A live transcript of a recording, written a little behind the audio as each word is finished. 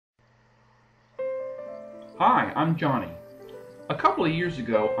Hi, I'm Johnny. A couple of years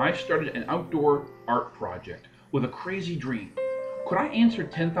ago, I started an outdoor art project with a crazy dream. Could I answer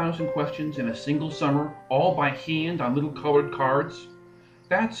 10,000 questions in a single summer, all by hand on little colored cards?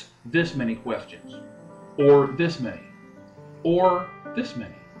 That's this many questions, or this many, or this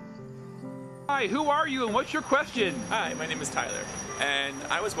many. Hi, who are you and what's your question? Hi, my name is Tyler, and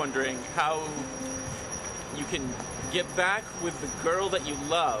I was wondering how you can get back with the girl that you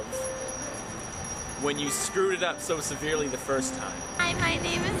love when you screwed it up so severely the first time. Hi, my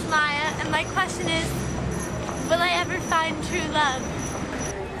name is Maya, and my question is, will I ever find true love?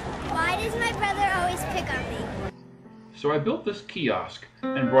 Why does my brother always pick on me? So I built this kiosk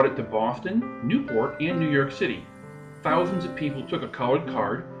and brought it to Boston, Newport, and New York City. Thousands of people took a colored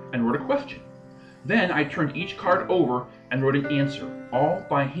card and wrote a question. Then I turned each card over and wrote an answer, all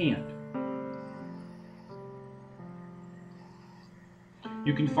by hand.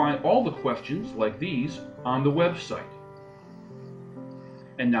 You can find all the questions, like these, on the website.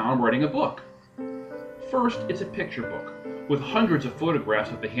 And now I'm writing a book. First, it's a picture book, with hundreds of photographs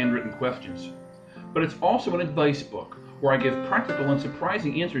of the handwritten questions. But it's also an advice book, where I give practical and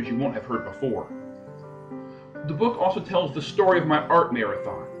surprising answers you won't have heard before. The book also tells the story of my art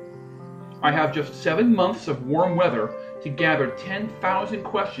marathon. I have just 7 months of warm weather to gather 10,000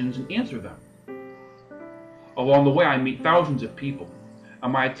 questions and answer them. Along the way, I meet thousands of people,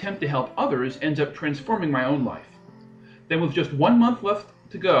 and my attempt to help others ends up transforming my own life. Then, with just 1 month left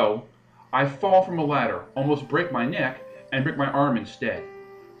to go, I fall from a ladder, almost break my neck, and break my arm instead.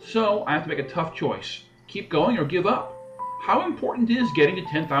 So I have to make a tough choice: keep going or give up. How important is getting to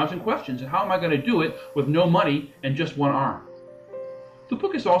 10,000 questions, and how am I going to do it with no money and just one arm? The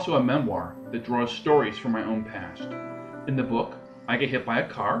book is also a memoir that draws stories from my own past. In the book, I get hit by a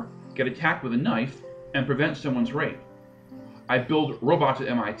car, get attacked with a knife, and prevent someone's rape. I build robots at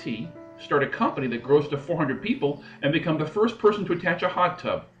MIT, start a company that grows to 400 people, and become the first person to attach a hot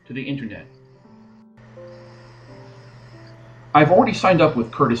tub to the internet. I've already signed up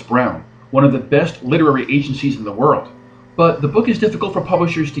with Curtis Brown, one of the best literary agencies in the world, but the book is difficult for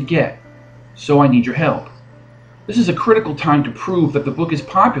publishers to get, so I need your help. This is a critical time to prove that the book is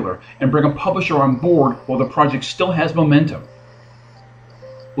popular and bring a publisher on board while the project still has momentum.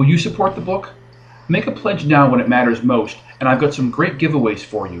 Will you support the book? Make a pledge now when it matters most, and I've got some great giveaways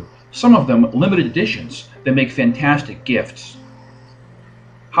for you, some of them limited editions that make fantastic gifts.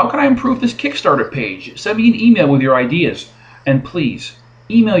 How can I improve this Kickstarter page? Send me an email with your ideas, and please,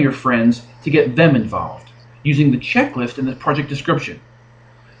 email your friends to get them involved, using the checklist in the project description.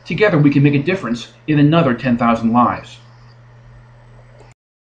 Together we can make a difference in another 10,000 lives.